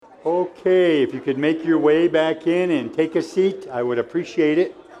Okay, if you could make your way back in and take a seat, I would appreciate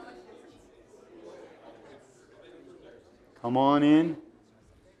it. Come on in.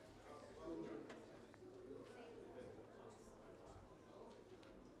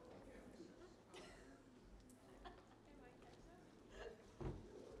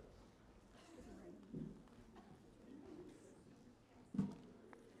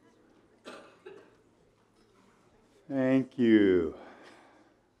 Thank you.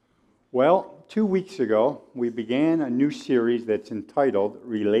 Well, 2 weeks ago, we began a new series that's entitled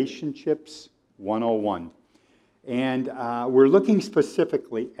Relationships 101. And we're looking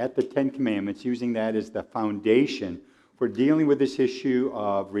specifically at the Ten Commandments, using that as the foundation for dealing with this issue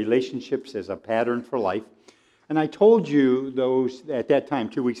of relationships as a pattern for life. And I told you those at that time,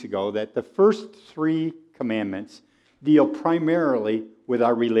 2 weeks ago, that the first three commandments deal primarily with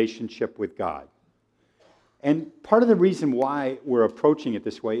our relationship with God. And part of the reason why we're approaching it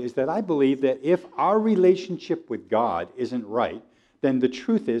this way is that I believe that if our relationship with God isn't right, then the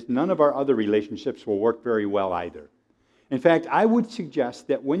truth is none of our other relationships will work very well either. In fact, I would suggest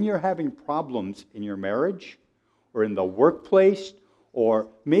that when you're having problems in your marriage or in the workplace or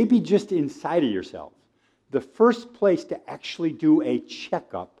maybe just inside of yourself, the first place to actually do a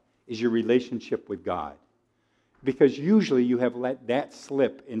checkup is your relationship with God. Because usually you have let that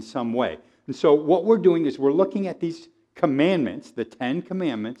slip in some way. And so what we're doing is we're looking at these commandments, the 10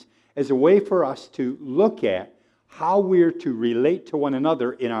 commandments, as a way for us to look at how we're to relate to one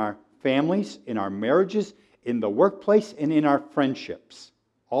another in our families, in our marriages, in the workplace, and in our friendships,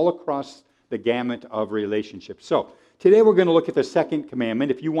 all across the gamut of relationships. So today we're going to look at the second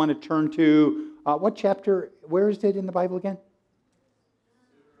commandment. If you want to turn to, what chapter, where is it in the Bible again?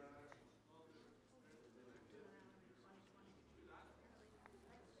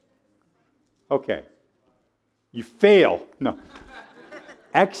 Okay. You fail. No.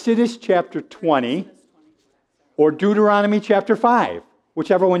 Exodus chapter 20 or Deuteronomy chapter 5,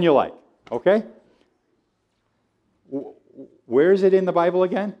 whichever one you like. Okay? Where is it in the Bible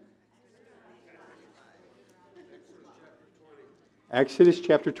again? Exodus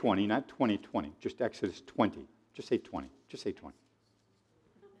chapter 20, not 2020, just Exodus 20. Just say 20. Just say 20.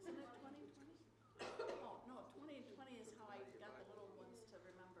 Isn't it 20? Oh, no, 20 and 20 is how I got the little ones to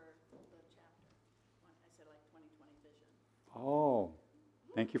remember the chapter. I said like 20/20 vision. Oh,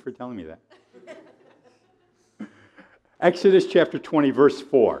 thank you for telling me that. Exodus chapter 20, verse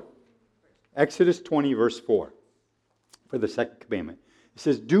 4. Exodus 20, verse 4, for the second commandment. It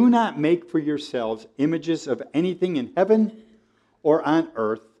says, "Do not make for yourselves images of anything in heaven or on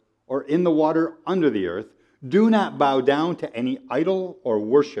earth or in the water under the earth. Do not bow down to any idol or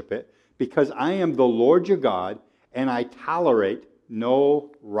worship it, because I am the Lord your God, and I tolerate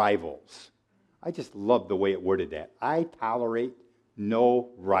no rivals." I just love the way it worded that. I tolerate no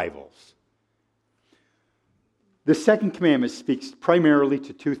rivals. The second commandment speaks primarily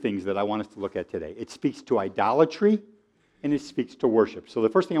to two things that I want us to look at today. It speaks to idolatry, and it speaks to worship. So the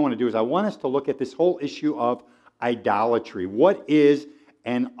first thing I want to do is I want us to look at this whole issue of idolatry. What is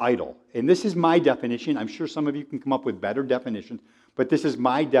an idol? And this is my definition. I'm sure some of you can come up with better definitions, but this is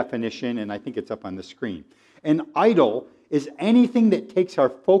my definition, and I think it's up on the screen. An idol is anything that takes our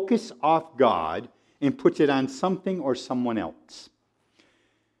focus off God and puts it on something or someone else.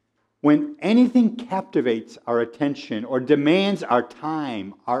 When anything captivates our attention or demands our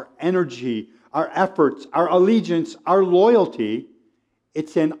time, our energy, our efforts, our allegiance, our loyalty,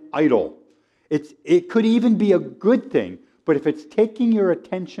 it's an idol. It could even be a good thing, but if it's taking your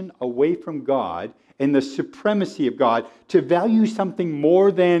attention away from God and the supremacy of God to value something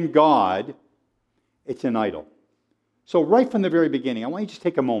more than God, it's an idol. So right from the very beginning, I want you to just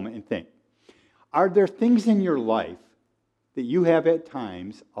take a moment and think. Are there things in your life that you have at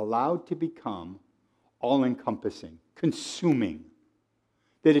times allowed to become all-encompassing, consuming?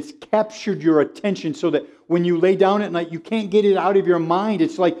 That it's captured your attention so that when you lay down at night, you can't get it out of your mind.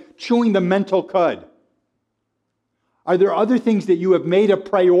 It's like chewing the mental cud. Are there other things that you have made a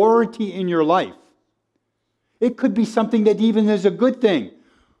priority in your life? It could be something that even is a good thing,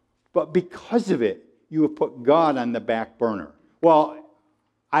 but because of it, you have put God on the back burner. Well,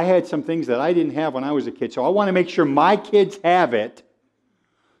 I had some things that I didn't have when I was a kid, so I want to make sure my kids have it.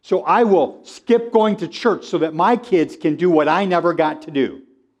 So I will skip going to church so that my kids can do what I never got to do.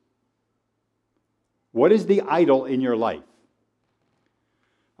 What is the idol in your life?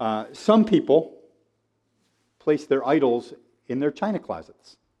 Some people place their idols in their china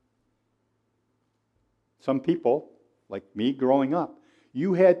closets. Some people, like me growing up,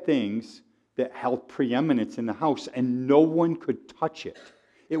 you had things that held preeminence in the house and no one could touch it.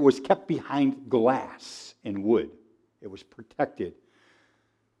 It was kept behind glass and wood. It was protected.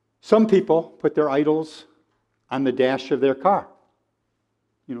 Some people put their idols on the dash of their car.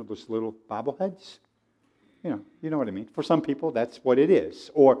 You know, those little bobbleheads? You know what I mean. For some people, that's what it is.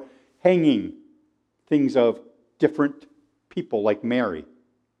 Or hanging things of different people like Mary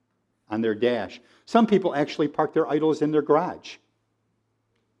on their dash. Some people actually park their idols in their garage.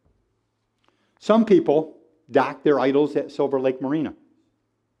 Some people dock their idols at Silver Lake Marina.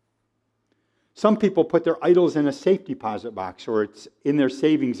 Some people put their idols in a safe deposit box or it's in their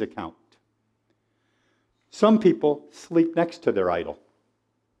savings account. Some people sleep next to their idol.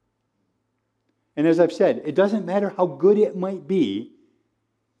 And as I've said, it doesn't matter how good it might be,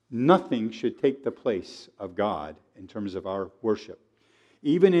 nothing should take the place of God in terms of our worship.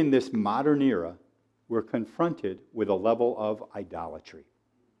 Even in this modern era, we're confronted with a level of idolatry.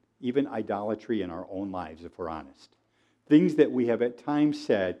 Even idolatry in our own lives, if we're honest. Things that we have at times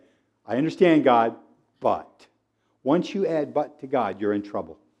said, I understand God, but. Once you add but to God, you're in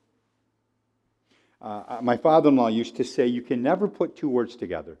trouble. My father-in-law used to say, you can never put two words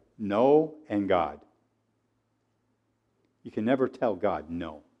together, no and God. You can never tell God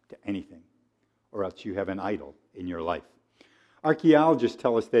no to anything, or else you have an idol in your life. Archaeologists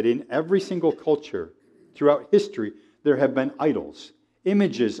tell us that in every single culture throughout history, there have been idols,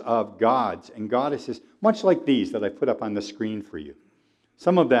 images of gods and goddesses, much like these that I put up on the screen for you.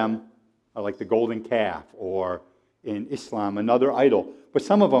 Some of them are like the golden calf, or in Islam, another idol. But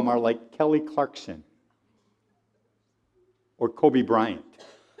some of them are like Kelly Clarkson or Kobe Bryant.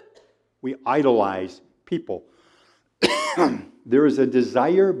 We idolize people. There is a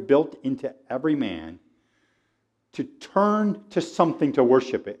desire built into every man to turn to something to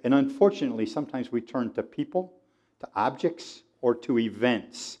worship it. And unfortunately, sometimes we turn to people, to objects, or to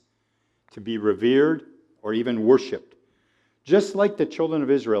events to be revered or even worshiped. Just like the children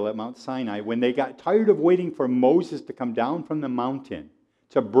of Israel at Mount Sinai, when they got tired of waiting for Moses to come down from the mountain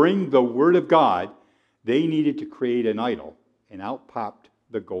to bring the word of God, they needed to create an idol, and out popped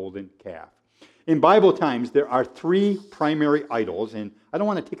the golden calf. In Bible times, there are three primary idols, and I don't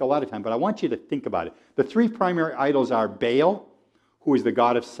want to take a lot of time, but I want you to think about it. The three primary idols are Baal, who is the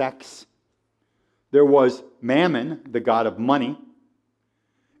god of sex. There was Mammon, the god of money.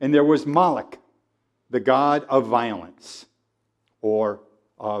 And there was Moloch, the god of violence or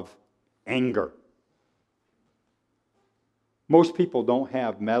of anger. Most people don't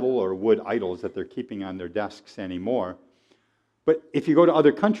have metal or wood idols that they're keeping on their desks anymore. But if you go to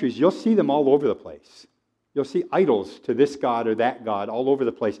other countries, you'll see them all over the place. You'll see idols to this god or that god all over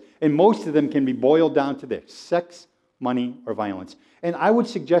the place. And most of them can be boiled down to this: sex, money, or violence. And I would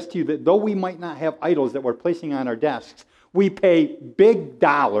suggest to you that though we might not have idols that we're placing on our desks, we pay big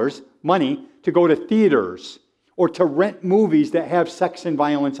dollars, money, to go to theaters or to rent movies that have sex and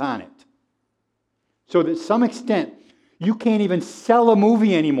violence on it. So that to some extent, you can't even sell a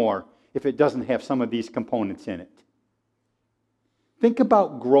movie anymore if it doesn't have some of these components in it. Think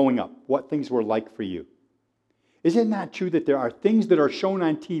about growing up, what things were like for you. Is it not true that there are things that are shown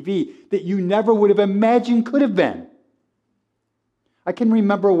on TV that you never would have imagined could have been? I can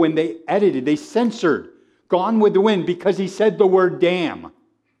remember when they edited, they censored Gone with the Wind because he said the word damn.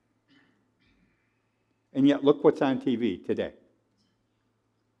 And yet look what's on TV today.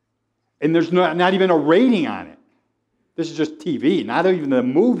 And there's not even a rating on it. This is just TV, not even the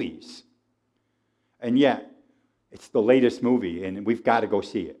movies. And yet, it's the latest movie, and we've got to go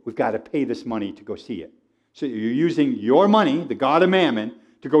see it. We've got to pay this money to go see it. So you're using your money, the god of Mammon,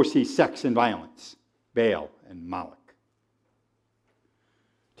 to go see sex and violence, Baal and Moloch.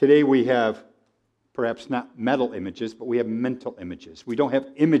 Today we have perhaps not metal images, but we have mental images. We don't have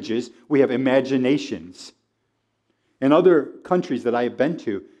images, we have imaginations. In other countries that I have been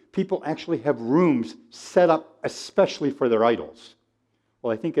to, people actually have rooms set up especially for their idols.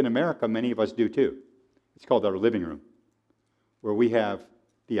 Well, I think in America, many of us do too. It's called our living room, where we have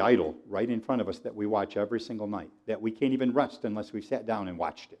the idol right in front of us that we watch every single night, that we can't even rest unless we've sat down and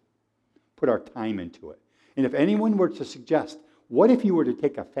watched it, put our time into it. And if anyone were to suggest, what if you were to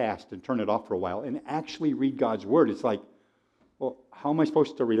take a fast and turn it off for a while and actually read God's word? It's like, well, how am I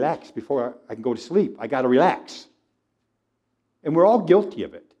supposed to relax before I can go to sleep? I got to relax. And we're all guilty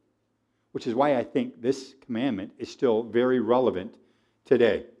of it, which is why I think this commandment is still very relevant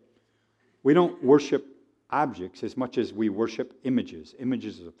today. We don't worship objects as much as we worship images.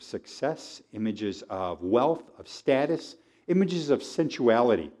 Images of success, images of wealth, of status, images of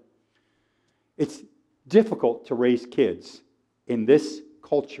sensuality. It's difficult to raise kids in this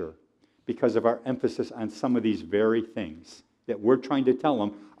culture because of our emphasis on some of these very things that we're trying to tell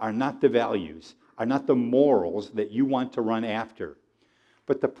them are not the values, are not the morals that you want to run after.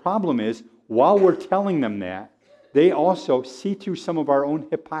 But the problem is, while we're telling them that, they also see through some of our own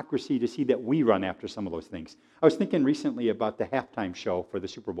hypocrisy to see that we run after some of those things. I was thinking recently about the halftime show for the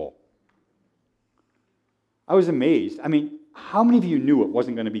Super Bowl. I was amazed. I mean, how many of you knew it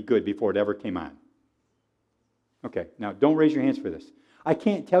wasn't going to be good before it ever came on? Okay, now don't raise your hands for this. I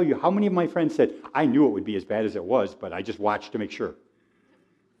can't tell you how many of my friends said, I knew it would be as bad as it was, but I just watched to make sure.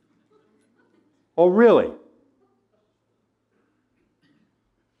 Oh, really?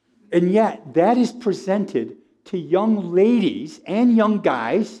 And yet, that is presented to young ladies and young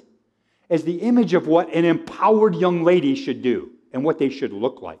guys as the image of what an empowered young lady should do and what they should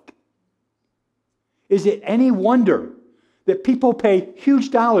look like. Is it any wonder that people pay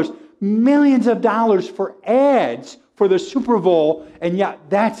huge dollars, millions of dollars for ads for the Super Bowl, and yet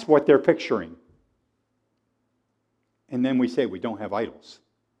that's what they're picturing? And then we say we don't have idols.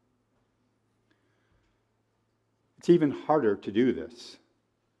 It's even harder to do this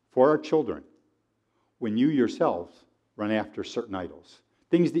for our children when you yourselves run after certain idols,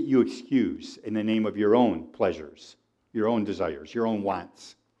 things that you excuse in the name of your own pleasures, your own desires, your own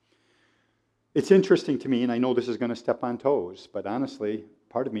wants. It's interesting to me, and I know this is going to step on toes, but honestly,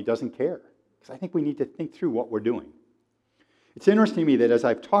 part of me doesn't care, because I think we need to think through what we're doing. It's interesting to me that as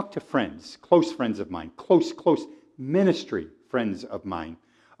I've talked to friends, close friends of mine, close ministry friends of mine,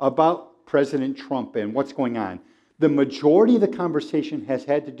 about President Trump and what's going on, the majority of the conversation has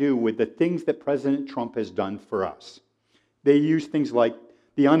had to do with the things that President Trump has done for us. They use things like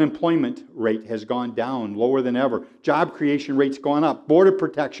the unemployment rate has gone down lower than ever, job creation rates gone up, border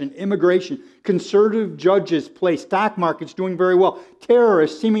protection, immigration, conservative judges place, stock market's doing very well,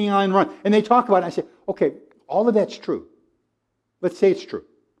 terrorists seemingly on the run. And they talk about it, and I say, okay, all of that's true. Let's say it's true.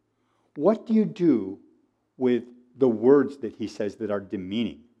 What do you do with the words that he says that are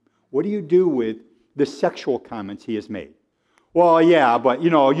demeaning? What do you do with the sexual comments he has made? Well, yeah, but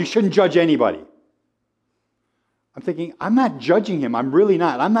you shouldn't judge anybody. I'm thinking, I'm not judging him. I'm really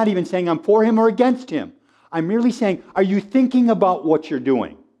not. I'm not even saying I'm for him or against him. I'm merely saying, are you thinking about what you're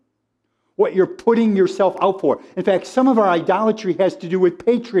doing? What you're putting yourself out for? In fact, some of our idolatry has to do with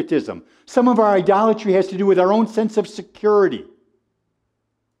patriotism. Some of our idolatry has to do with our own sense of security.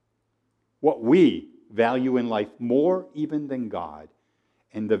 What we value in life more even than God,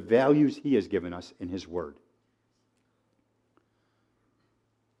 and the values he has given us in his word.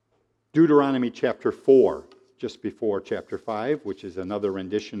 Deuteronomy chapter 4, just before chapter 5, which is another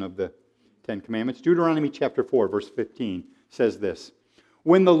rendition of the Ten Commandments. Deuteronomy chapter 4, verse 15 says this: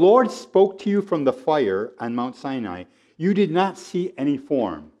 When the Lord spoke to you from the fire on Mount Sinai, you did not see any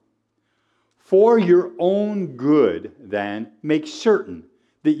form. For your own good, then, make certain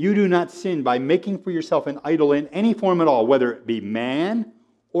that you do not sin by making for yourself an idol in any form at all, whether it be man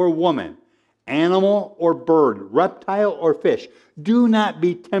or woman, animal or bird, reptile or fish. Do not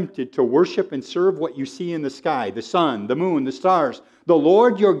be tempted to worship and serve what you see in the sky, the sun, the moon, the stars. The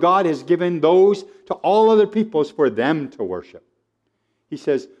Lord your God has given those to all other peoples for them to worship. He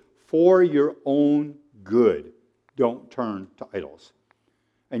says, for your own good, don't turn to idols.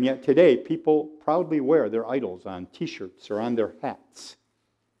 And yet today, people proudly wear their idols on t-shirts or on their hats.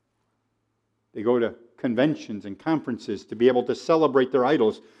 They go to conventions and conferences to be able to celebrate their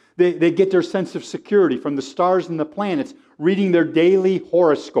idols. They get their sense of security from the stars and the planets, reading their daily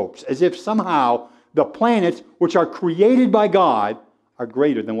horoscopes, as if somehow the planets, which are created by God, are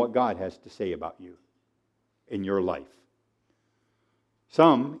greater than what God has to say about you in your life.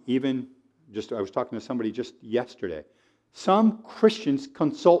 Some even, I was talking to somebody just yesterday, some Christians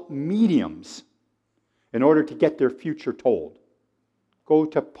consult mediums in order to get their future told. Go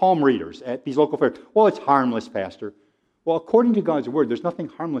to palm readers at these local fairs. Well, it's harmless, Pastor. Well, according to God's word, there's nothing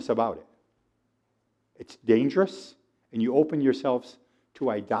harmless about it. It's dangerous, and you open yourselves to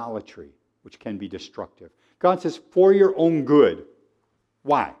idolatry, which can be destructive. God says, for your own good.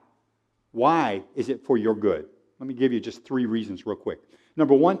 Why? Why is it for your good? Let me give you just 3 reasons real quick.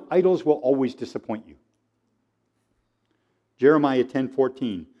 Number 1, idols will always disappoint you. Jeremiah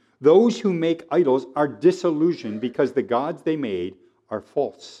 10:14. Those who make idols are disillusioned because the gods they made are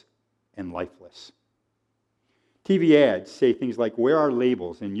false and lifeless. TV ads say things like, wear our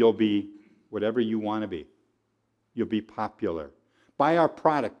labels and you'll be whatever you want to be. You'll be popular. Buy our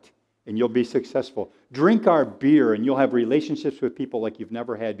product and you'll be successful. Drink our beer and you'll have relationships with people like you've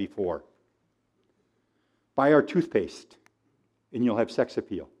never had before. Buy our toothpaste and you'll have sex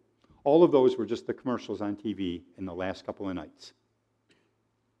appeal. All of those were just the commercials on TV in the last couple of nights.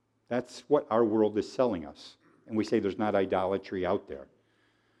 That's what our world is selling us. And we say there's not idolatry out there.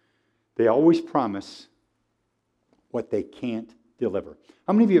 They always promise what they can't deliver.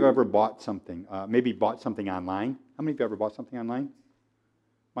 How many of you have ever bought something, maybe bought something online? How many of you ever bought something online?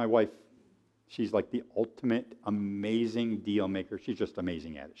 My wife, She's like the ultimate amazing deal maker. She's just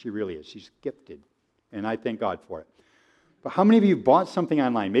amazing at it. She really is. She's gifted. And I thank God for it. But how many of you bought something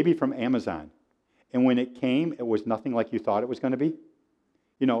online, maybe from Amazon, and when it came, it was nothing like you thought it was going to be?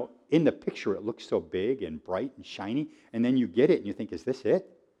 You know, in the picture, it looks so big and bright and shiny, and then you get it and you think, is this it?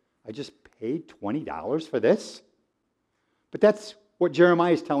 I just paid $20 for this? But that's what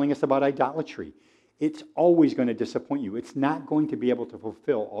Jeremiah is telling us about idolatry. It's always going to disappoint you. It's not going to be able to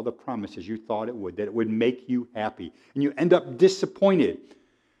fulfill all the promises you thought it would, that it would make you happy. And you end up disappointed.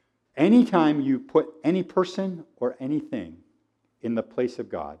 Anytime you put any person or anything in the place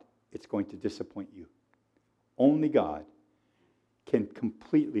of God, it's going to disappoint you. Only God can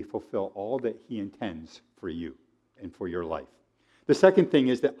completely fulfill all that he intends for you and for your life. The second thing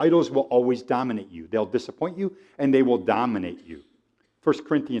is that idols will always dominate you. They'll disappoint you and they will dominate you. 1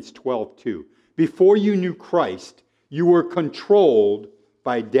 Corinthians 12:2. Before you knew Christ, you were controlled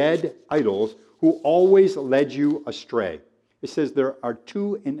by dead idols who always led you astray. It says there are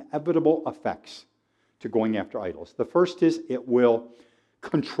two inevitable effects to going after idols. The first is it will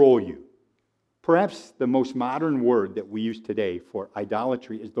control you. Perhaps the most modern word that we use today for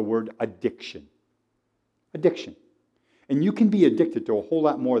idolatry is the word addiction. Addiction. And you can be addicted to a whole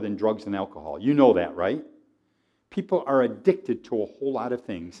lot more than drugs and alcohol. You know that, right? People are addicted to a whole lot of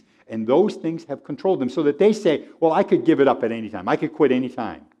things, and those things have controlled them so that they say, well, I could give it up at any time. I could quit any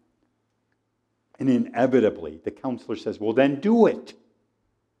time. And inevitably, the counselor says, well, then do it.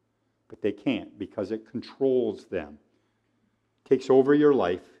 But they can't because it controls them. Takes over your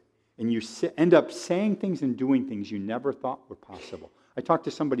life, and you end up saying things and doing things you never thought were possible. I talked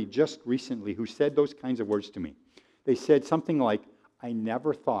to somebody just recently who said those kinds of words to me. They said something like, I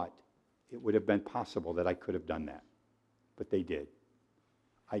never thought it would have been possible that I could have done that. But they did.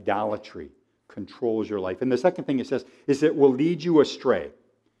 Idolatry controls your life. And the second thing it says is it will lead you astray.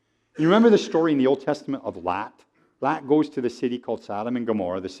 You remember the story in the Old Testament of Lot? Lot goes to the city called Sodom and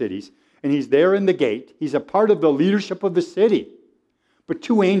Gomorrah, the cities, and he's there in the gate. He's a part of the leadership of the city. But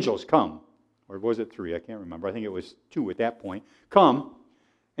two angels come, or was it three? I can't remember. I think it was two at that point. Come,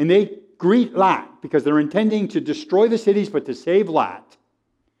 and they greet Lot because they're intending to destroy the cities, but to save Lot.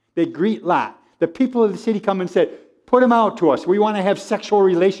 They greet Lot. The people of the city come and said, put them out to us. We want to have sexual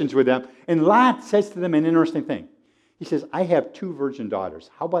relations with them. And Lot says to them an interesting thing. He says, I have two virgin daughters.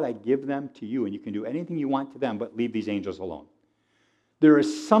 How about I give them to you, and you can do anything you want to them, but leave these angels alone. There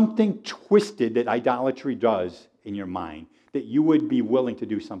is something twisted that idolatry does in your mind that you would be willing to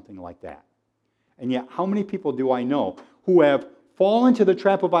do something like that. And yet, how many people do I know who have fallen into the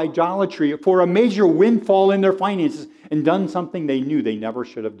trap of idolatry for a major windfall in their finances and done something they knew they never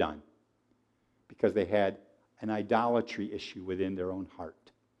should have done because they had an idolatry issue within their own heart.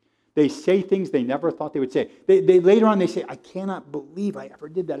 They say things they never thought they would say. They later on, they say, I cannot believe I ever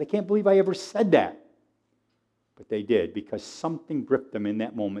did that. I can't believe I ever said that. But they did because something gripped them in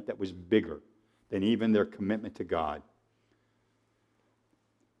that moment that was bigger than even their commitment to God.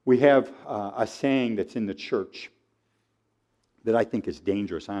 We have a saying that's in the church that I think is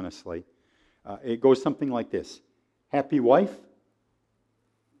dangerous, honestly. It goes something like this. Happy wife,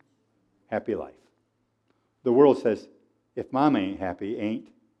 happy life. The world says, if mama ain't happy, ain't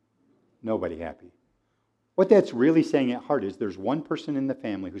nobody happy. What that's really saying at heart is there's one person in the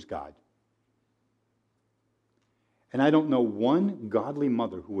family who's God. And I don't know one godly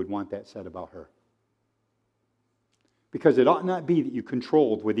mother who would want that said about her. Because it ought not be that you're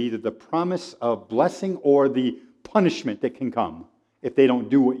controlled with either the promise of blessing or the punishment that can come if they don't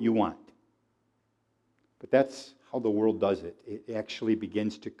do what you want. But that's how the world does it. It actually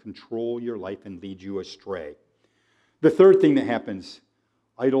begins to control your life and lead you astray. The third thing that happens,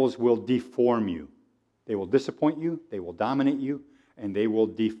 idols will deform you. They will disappoint you, they will dominate you, and they will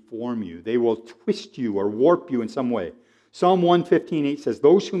deform you. They will twist you or warp you in some way. Psalm 115:8 says,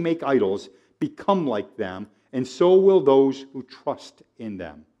 those who make idols become like them, and so will those who trust in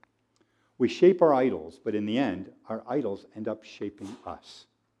them. We shape our idols, but in the end, our idols end up shaping us.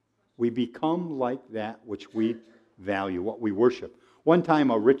 We become like that which we value, what we worship. One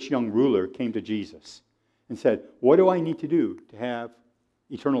time, a rich young ruler came to Jesus and said, what do I need to do to have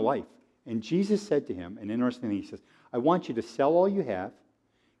eternal life? And Jesus said to him, an interesting thing, he says, I want you to sell all you have,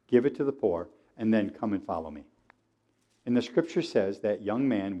 give it to the poor, and then come and follow me. And the scripture says that young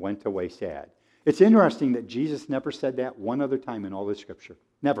man went away sad. It's interesting that Jesus never said that one other time in all the scripture.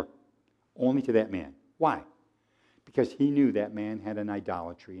 Never. Only to that man. Why? Because he knew that man had an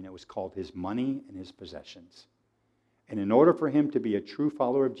idolatry, and it was called his money and his possessions. And in order for him to be a true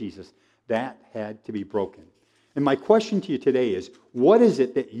follower of Jesus, that had to be broken. And my question to you today is, what is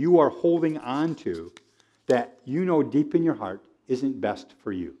it that you are holding on to that you know deep in your heart isn't best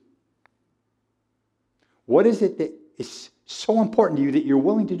for you? What is it that is so important to you that you're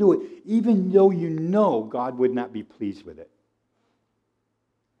willing to do it, even though you know God would not be pleased with it?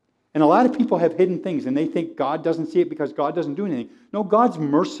 And a lot of people have hidden things, and they think God doesn't see it because God doesn't do anything. No, God's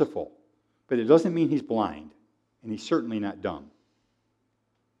merciful, but it doesn't mean he's blind, and he's certainly not dumb.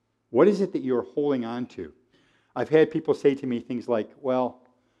 What is it that you're holding on to? I've had people say to me things like, well,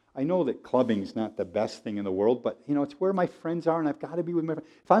 I know that clubbing's not the best thing in the world, but it's where my friends are, and I've got to be with my friends.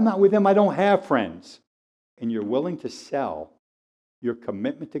 If I'm not with them, I don't have friends. And you're willing to sell your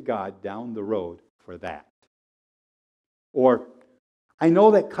commitment to God down the road for that. Or, I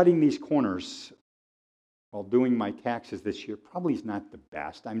know that cutting these corners while doing my taxes this year probably is not the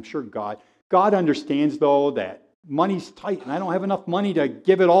best. I'm sure God understands, though, that money's tight, and I don't have enough money to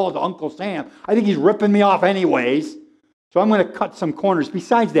give it all to Uncle Sam. I think he's ripping me off anyways, so I'm going to cut some corners.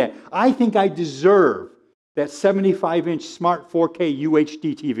 Besides that, I think I deserve that 75-inch smart 4K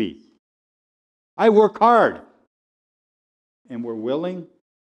UHD TV. I work hard. And we're willing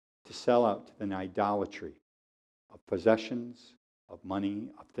to sell out to the idolatry of possessions, of money,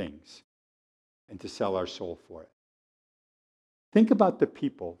 of things, and to sell our soul for it. Think about the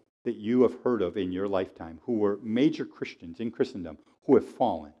people that you have heard of in your lifetime who were major Christians in Christendom who have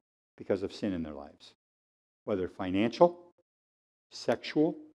fallen because of sin in their lives, whether financial,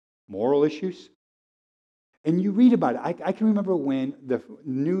 sexual, moral issues. And you read about it. I can remember when the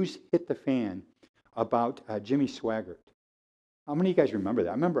news hit the fan about Jimmy Swaggart. How many of you guys remember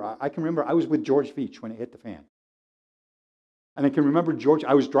that? I can remember I was with George Veach when it hit the fan. And I can remember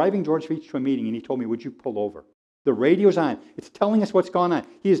I was driving George Veach to a meeting, and he told me, would you pull over? The radio's on. It's telling us what's going on.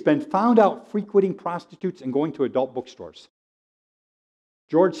 He has been found out frequenting prostitutes and going to adult bookstores.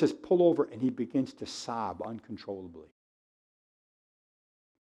 George says, pull over, and he begins to sob uncontrollably.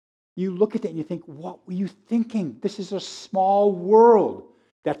 You look at that and you think, what were you thinking? This is a small world.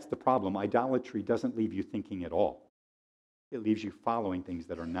 That's the problem. Idolatry doesn't leave you thinking at all. It leaves you following things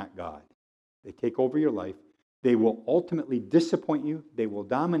that are not God. They take over your life. They will ultimately disappoint you. They will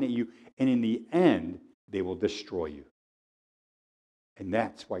dominate you. And in the end, they will destroy you. And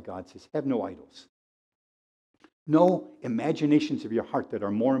that's why God says, have no idols. No imaginations of your heart that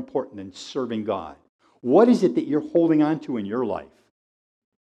are more important than serving God. What is it that you're holding on to in your life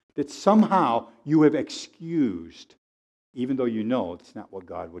that somehow you have excused, even though you know it's not what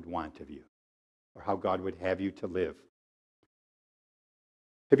God would want of you or how God would have you to live?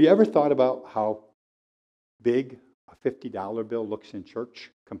 Have you ever thought about how big a $50 bill looks in church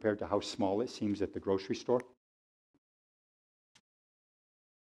compared to how small it seems at the grocery store?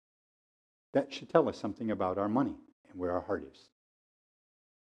 That should tell us something about our money and where our heart is.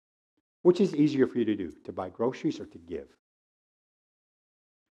 Which is easier for you to do, to buy groceries or to give?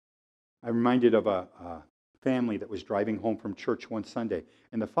 I'm reminded of a family that was driving home from church one Sunday,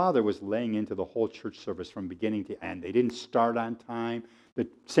 and the father was laying into the whole church service from beginning to end. They didn't start on time. The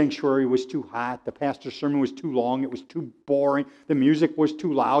sanctuary was too hot. The pastor's sermon was too long. It was too boring. The music was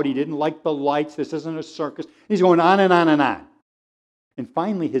too loud. He didn't like the lights. This isn't a circus. He's going on and on and on. And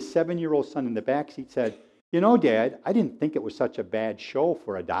finally, his 7-year-old son in the back seat said, you know, Dad, I didn't think it was such a bad show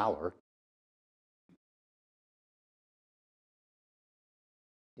for $1.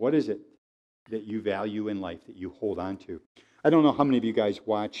 What is it that you value in life, that you hold on to? I don't know how many of you guys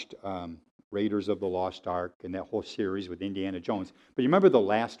watched Raiders of the Lost Ark and that whole series with Indiana Jones, but you remember the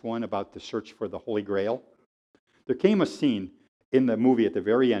last one about the search for the Holy Grail? There came a scene in the movie at the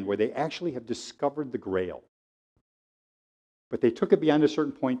very end where they actually have discovered the Grail. But they took it beyond a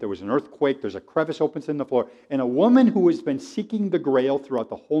certain point. There was an earthquake. There's a crevice opens in the floor. And a woman who has been seeking the Grail throughout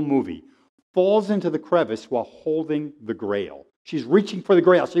the whole movie falls into the crevice while holding the Grail. She's reaching for the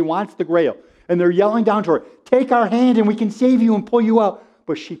Grail. She wants the Grail. And they're yelling down to her, take our hand and we can save you and pull you out.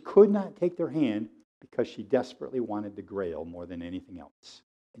 But she could not take their hand because she desperately wanted the Grail more than anything else.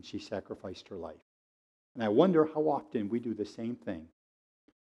 And she sacrificed her life. And I wonder how often we do the same thing.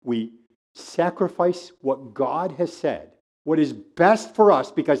 We sacrifice what God has said, what is best for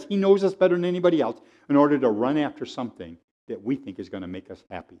us because he knows us better than anybody else, in order to run after something that we think is going to make us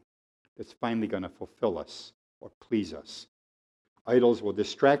happy, that's finally going to fulfill us or please us. Idols will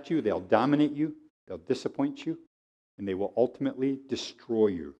distract you, they'll dominate you, they'll disappoint you, and they will ultimately destroy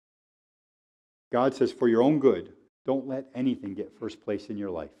you. God says, for your own good, don't let anything get first place in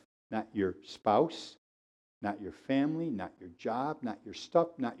your life. Not your spouse, not your family, not your job, not your stuff,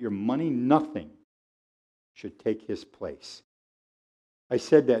 not your money, nothing should take his place. I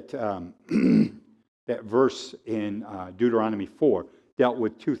said that that verse in Deuteronomy 4 dealt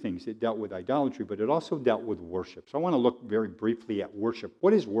with two things. It dealt with idolatry, but it also dealt with worship. So I want to look very briefly at worship.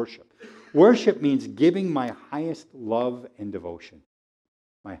 What is worship? Worship means giving my highest love and devotion.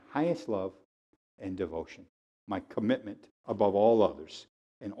 My highest love and devotion. My commitment above all others.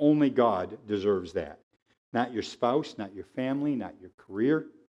 And only God deserves that. Not your spouse, not your family, not your career.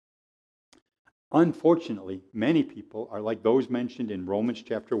 Unfortunately, many people are like those mentioned in Romans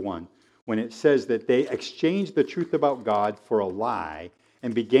chapter 1, when it says that they exchanged the truth about God for a lie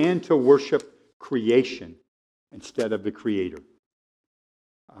and began to worship creation instead of the Creator.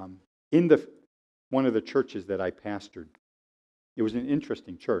 In one of the churches that I pastored, it was an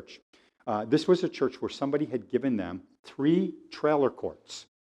interesting church. This was a church where somebody had given them 3 trailer courts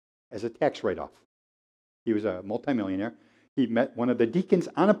as a tax write-off. He was a multimillionaire. He met one of the deacons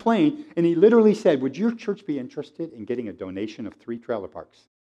on a plane, and he literally said, would your church be interested in getting a donation of 3 trailer parks?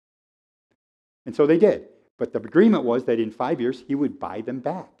 And so they did. But the agreement was that in 5 years, he would buy them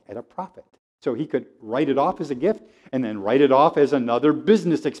back at a profit. So he could write it off as a gift and then write it off as another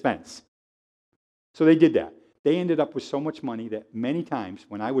business expense. So they did that. They ended up with so much money that many times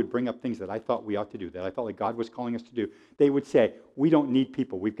when I would bring up things that I thought we ought to do, that I felt like God was calling us to do, they would say, we don't need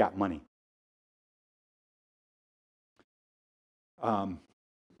people, we've got money.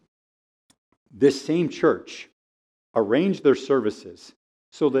 This same church arranged their services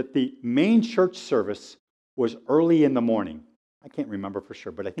so that the main church service was early in the morning. I can't remember for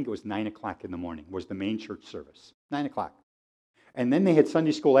sure, but I think it was 9 o'clock in the morning was the main church service. 9 o'clock. And then they had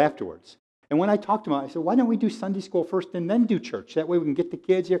Sunday school afterwards. And when I talked to them, I said, why don't we do Sunday school first and then do church? That way we can get the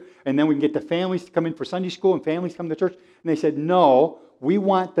kids here, and then we can get the families to come in for Sunday school and families come to church. And they said, no, we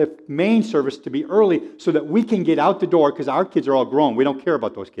want the main service to be early so that we can get out the door, because our kids are all grown. We don't care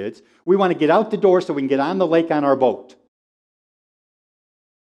about those kids. We want to get out the door so we can get on the lake on our boat.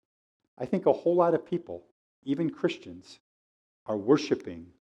 I think a whole lot of people, even Christians, are worshiping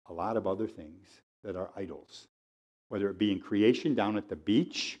a lot of other things that are idols, whether it be in creation down at the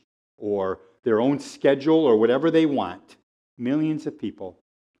beach or their own schedule or whatever they want. Millions of people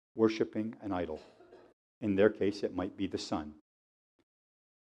worshiping an idol. In their case, it might be the sun.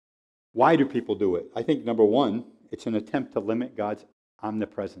 Why do people do it? I think, number one, it's an attempt to limit God's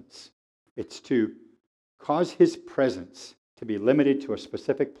omnipresence. It's to cause his presence to be limited to a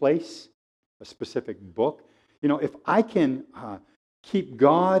specific place, a specific book. You know, if I can keep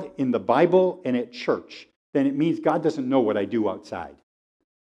God in the Bible and at church, then it means God doesn't know what I do outside.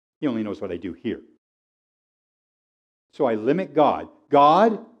 He only knows what I do here. So I limit God.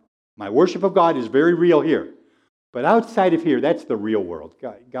 God, my worship of God is very real here. But outside of here, that's the real world.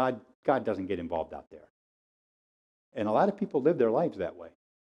 God doesn't get involved out there. And a lot of people live their lives that way.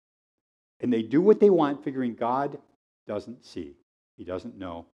 And they do what they want, figuring God doesn't see. He doesn't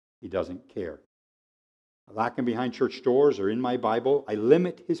know. He doesn't care. Lacking behind church doors or in my Bible, I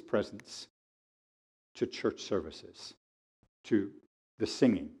limit his presence to church services, to the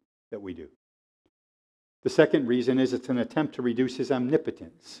singing that we do. The second reason is it's an attempt to reduce his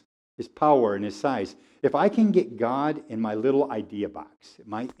omnipotence, his power and his size. If I can get God in my little idea box,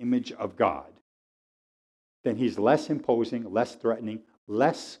 my image of God, then he's less imposing, less threatening,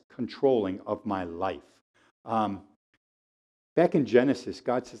 less controlling of my life. Back in Genesis,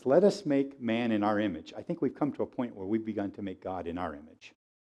 God says, let us make man in our image. I think we've come to a point where we've begun to make God in our image.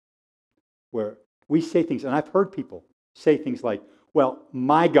 Where we say things, and I've heard people say things like, well,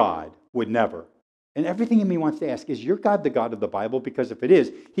 my God would never. And everything in me wants to ask, is your God the God of the Bible? Because if it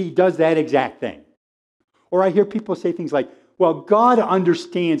is, he does that exact thing. Or I hear people say things like, well, God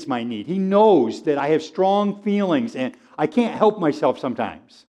understands my need. He knows that I have strong feelings and I can't help myself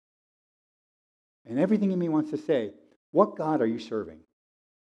sometimes. And everything in me wants to say, what God are you serving?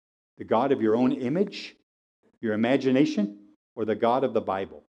 The God of your own image, your imagination, or the God of the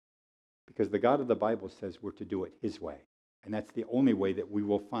Bible? Because the God of the Bible says we're to do it his way. And that's the only way that we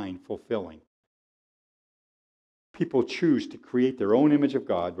will find fulfilling. People choose to create their own image of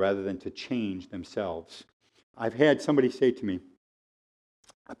God rather than to change themselves. I've had somebody say to me,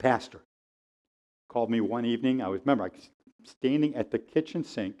 a pastor, called me one evening. I was standing at the kitchen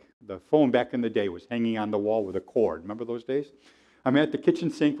sink. The phone back in the day was hanging on the wall with a cord. Remember those days? I'm at the kitchen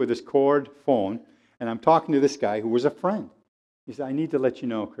sink with this cord phone, and I'm talking to this guy who was a friend. He said, I need to let you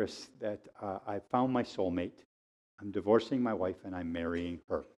know, Chris, that I found my soulmate. I'm divorcing my wife, and I'm marrying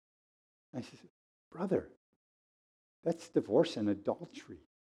her. I said, brother, that's divorce and adultery.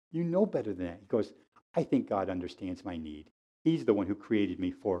 You know better than that. He goes, I think God understands my need. He's the one who created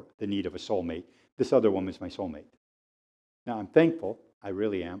me for the need of a soulmate. This other woman is my soulmate. Now, I'm thankful, I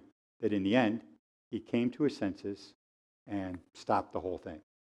really am, that in the end, he came to his senses and stopped the whole thing.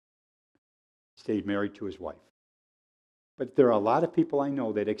 Stayed married to his wife. But there are a lot of people I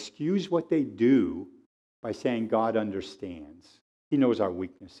know that excuse what they do by saying God understands. He knows our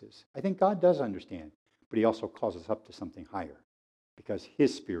weaknesses. I think God does understand, but he also calls us up to something higher because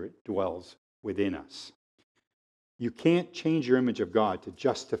his Spirit dwells within us. You can't change your image of God to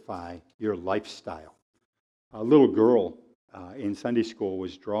justify your lifestyle. A little girl in Sunday school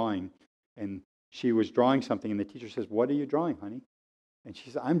was drawing, and she was drawing something, and the teacher says, "What are you drawing, honey?" And she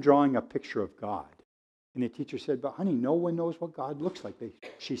said, "I'm drawing a picture of God." And the teacher said, "But honey, no one knows what God looks like."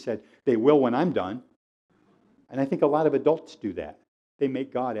 She said, "They will when I'm done." And I think a lot of adults do that. They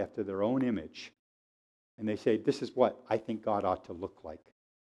make God after their own image. And they say, "This is what I think God ought to look like.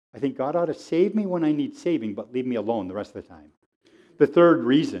 I think God ought to save me when I need saving, but leave me alone the rest of the time." The third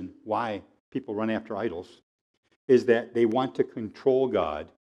reason why people run after idols is that they want to control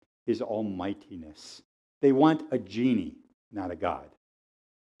God, His almightiness. They want a genie, not a God.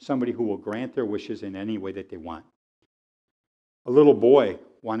 Somebody who will grant their wishes in any way that they want. A little boy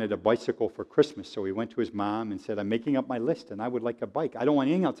wanted a bicycle for Christmas, so he went to his mom and said, "I'm making up my list, and I would like a bike. I don't want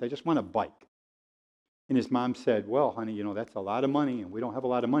anything else. I just want a bike." And his mom said, "Well, honey, that's a lot of money, and we don't have a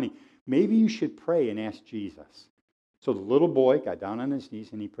lot of money. Maybe you should pray and ask Jesus." So the little boy got down on his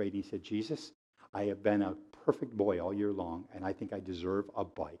knees, and he prayed, and he said, "Jesus, I have been a perfect boy all year long, and I think I deserve a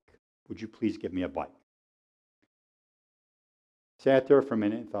bike. Would you please give me a bike?" Sat there for a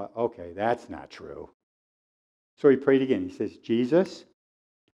minute and thought, okay, that's not true. So he prayed again. He says, "Jesus,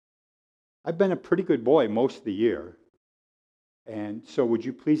 I've been a pretty good boy most of the year, and so would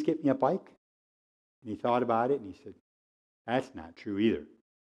you please get me a bike?" And he thought about it, and he said, "That's not true either."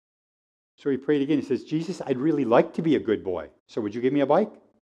 So he prayed again. He says, "Jesus, I'd really like to be a good boy, so would you give me a bike?"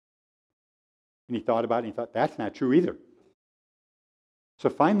 And he thought about it, and he thought, "That's not true either." So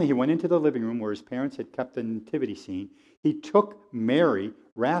finally, he went into the living room where his parents had kept the nativity scene. He took Mary,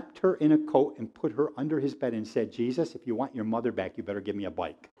 wrapped her in a coat, and put her under his bed and said, "Jesus, if you want your mother back, you better give me a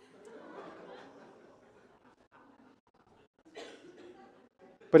bike."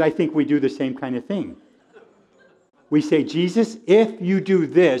 But I think we do the same kind of thing. We say, "Jesus, if you do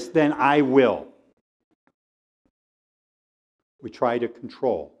this, then I will." We try to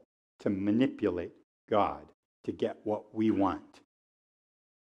control, to manipulate God to get what we want.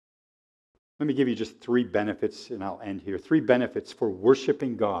 Let me give you just 3 benefits, and I'll end here. 3 benefits for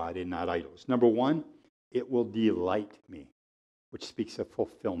worshiping God and not idols. Number 1, it will delight me, which speaks of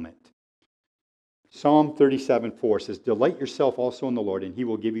fulfillment. Psalm 37:4 says, "Delight yourself also in the Lord, and He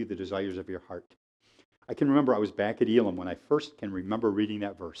will give you the desires of your heart." I can remember I was back at Elam when I first can remember reading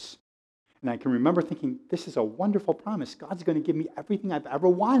that verse. And I can remember thinking, this is a wonderful promise. God's going to give me everything I've ever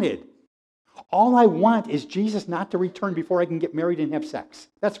wanted. All I want is Jesus not to return before I can get married and have sex.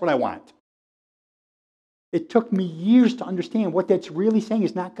 That's what I want. It took me years to understand what that's really saying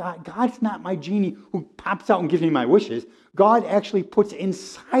is not God. God's not my genie who pops out and gives me my wishes. God actually puts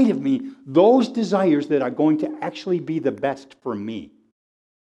inside of me those desires that are going to actually be the best for me.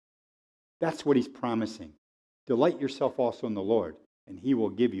 That's what He's promising. Delight yourself also in the Lord, and He will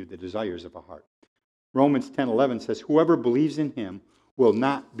give you the desires of a heart. Romans 10:11 says, "Whoever believes in Him will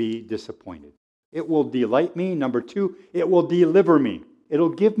not be disappointed." It will delight me. Number 2, it will deliver me. It'll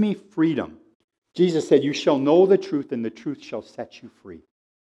give me freedom. Jesus said, "You shall know the truth, and the truth shall set you free."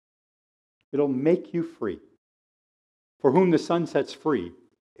 It'll make you free. For whom the Son sets free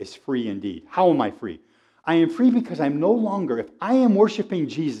is free indeed. How am I free? I am free because I'm no longer, if I am worshiping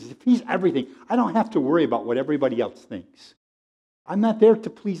Jesus, if He's everything, I don't have to worry about what everybody else thinks. I'm not there to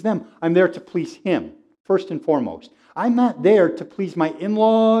please them. I'm there to please Him, first and foremost. I'm not there to please my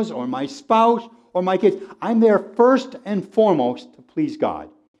in-laws or my spouse or my kids. I'm there first and foremost to please God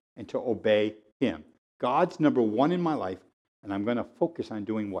and to obey Him. God's number 1 in my life, and I'm going to focus on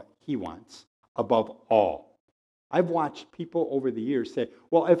doing what He wants above all. I've watched people over the years say,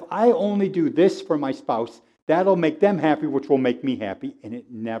 "Well, if I only do this for my spouse, that'll make them happy, which will make me happy," and it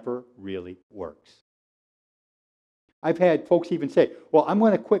never really works. I've had folks even say, "Well, I'm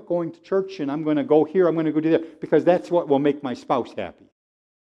going to quit going to church, and I'm going to go here, I'm going to go do that, because that's what will make my spouse happy."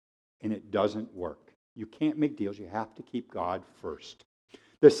 And it doesn't work. You can't make deals. You have to keep God first.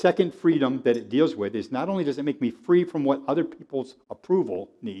 The second freedom that it deals with is not only does it make me free from what other people's approval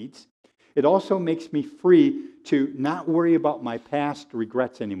needs, it also makes me free to not worry about my past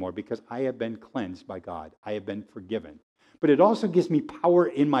regrets anymore because I have been cleansed by God. I have been forgiven. But it also gives me power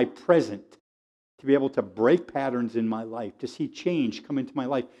in my present to be able to break patterns in my life, to see change come into my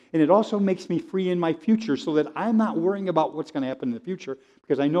life. And it also makes me free in my future so that I'm not worrying about what's going to happen in the future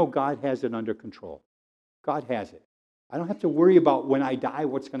because I know God has it under control. God has it. I don't have to worry about when I die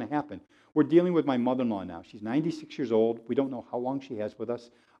what's going to happen. We're dealing with my mother-in-law now. She's 96 years old. We don't know how long she has with us.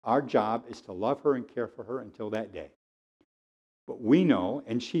 Our job is to love her and care for her until that day. But we know,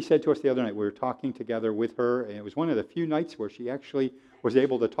 and she said to us the other night, we were talking together with her, and it was one of the few nights where she actually was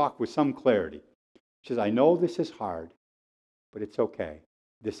able to talk with some clarity. She says, "I know this is hard, but it's okay.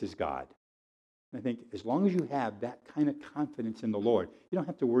 This is God. And I think as long as you have that kind of confidence in the Lord, you don't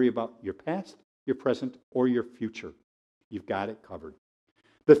have to worry about your past, your present, or your future. You've got it covered.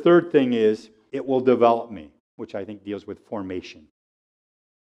 The third thing is it will develop me, which I think deals with formation.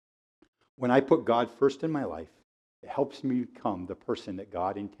 When I put God first in my life, it helps me become the person that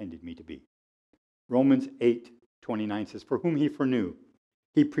God intended me to be. Romans 8:29 says, "For whom he foreknew,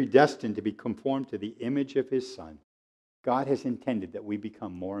 he predestined to be conformed to the image of his Son." God has intended that we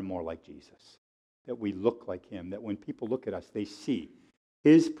become more and more like Jesus, that we look like him, that when people look at us, they see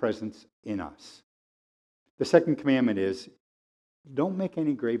his presence in us. The second commandment is, don't make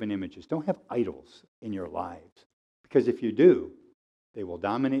any graven images. Don't have idols in your lives. Because if you do, they will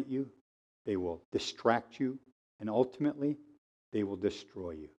dominate you, they will distract you, and ultimately, they will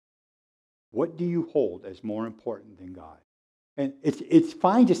destroy you. What do you hold as more important than God? And it's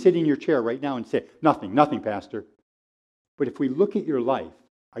fine to sit in your chair right now and say, nothing, nothing, Pastor. But if we look at your life,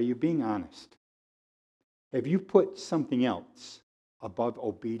 are you being honest? Have you put something else above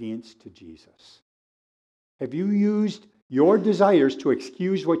obedience to Jesus? Have you used your desires to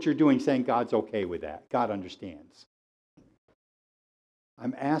excuse what you're doing, saying God's okay with that? God understands.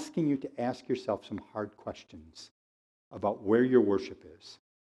 I'm asking you to ask yourself some hard questions about where your worship is.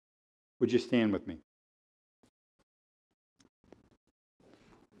 Would you stand with me?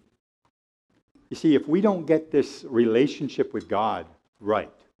 You see, if we don't get this relationship with God right,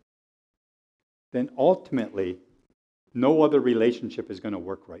 then ultimately, no other relationship is going to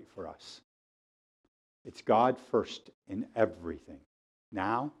work right for us. It's God first in everything,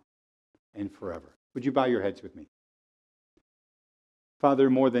 now and forever. Would you bow your heads with me? Father,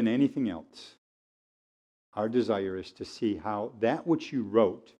 more than anything else, our desire is to see how that which you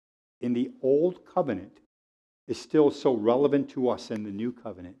wrote in the old covenant is still so relevant to us in the new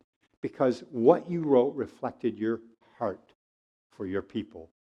covenant, because what you wrote reflected your heart for your people.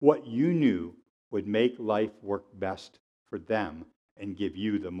 What you knew would make life work best for them and give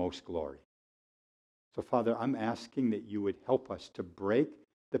you the most glory. So, Father, I'm asking that you would help us to break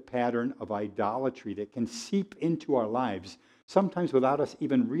the pattern of idolatry that can seep into our lives, sometimes without us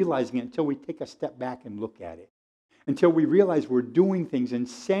even realizing it, until we take a step back and look at it. Until we realize we're doing things and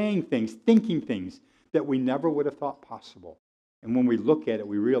saying things, thinking things that we never would have thought possible. And when we look at it,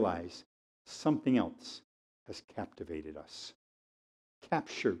 we realize something else has captivated us,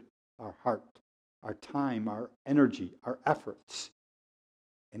 captured our heart, our time, our energy, our efforts,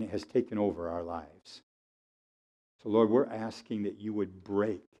 and it has taken over our lives. So, Lord, we're asking that you would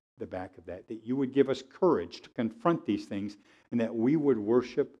break the back of that you would give us courage to confront these things, and that we would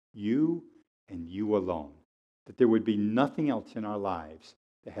worship you and you alone. That there would be nothing else in our lives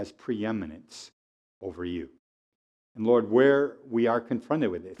that has preeminence over you. And Lord, where we are confronted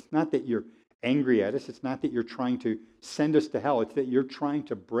with it, it's not that you're angry at us, it's not that you're trying to send us to hell, it's that you're trying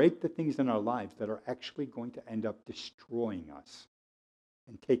to break the things in our lives that are actually going to end up destroying us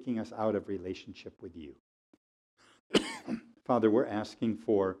and taking us out of relationship with you. Father, we're asking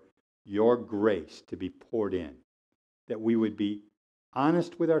for your grace to be poured in, that we would be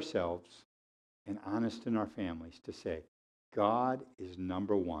honest with ourselves and honest in our families to say, God is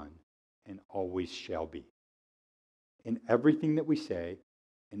number one and always shall be. In everything that we say,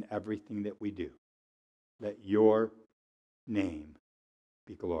 in everything that we do, let your name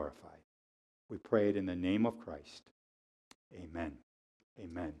be glorified. We pray it in the name of Christ. Amen.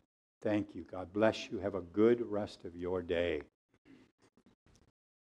 Amen. Thank you. God bless you. Have a good rest of your day.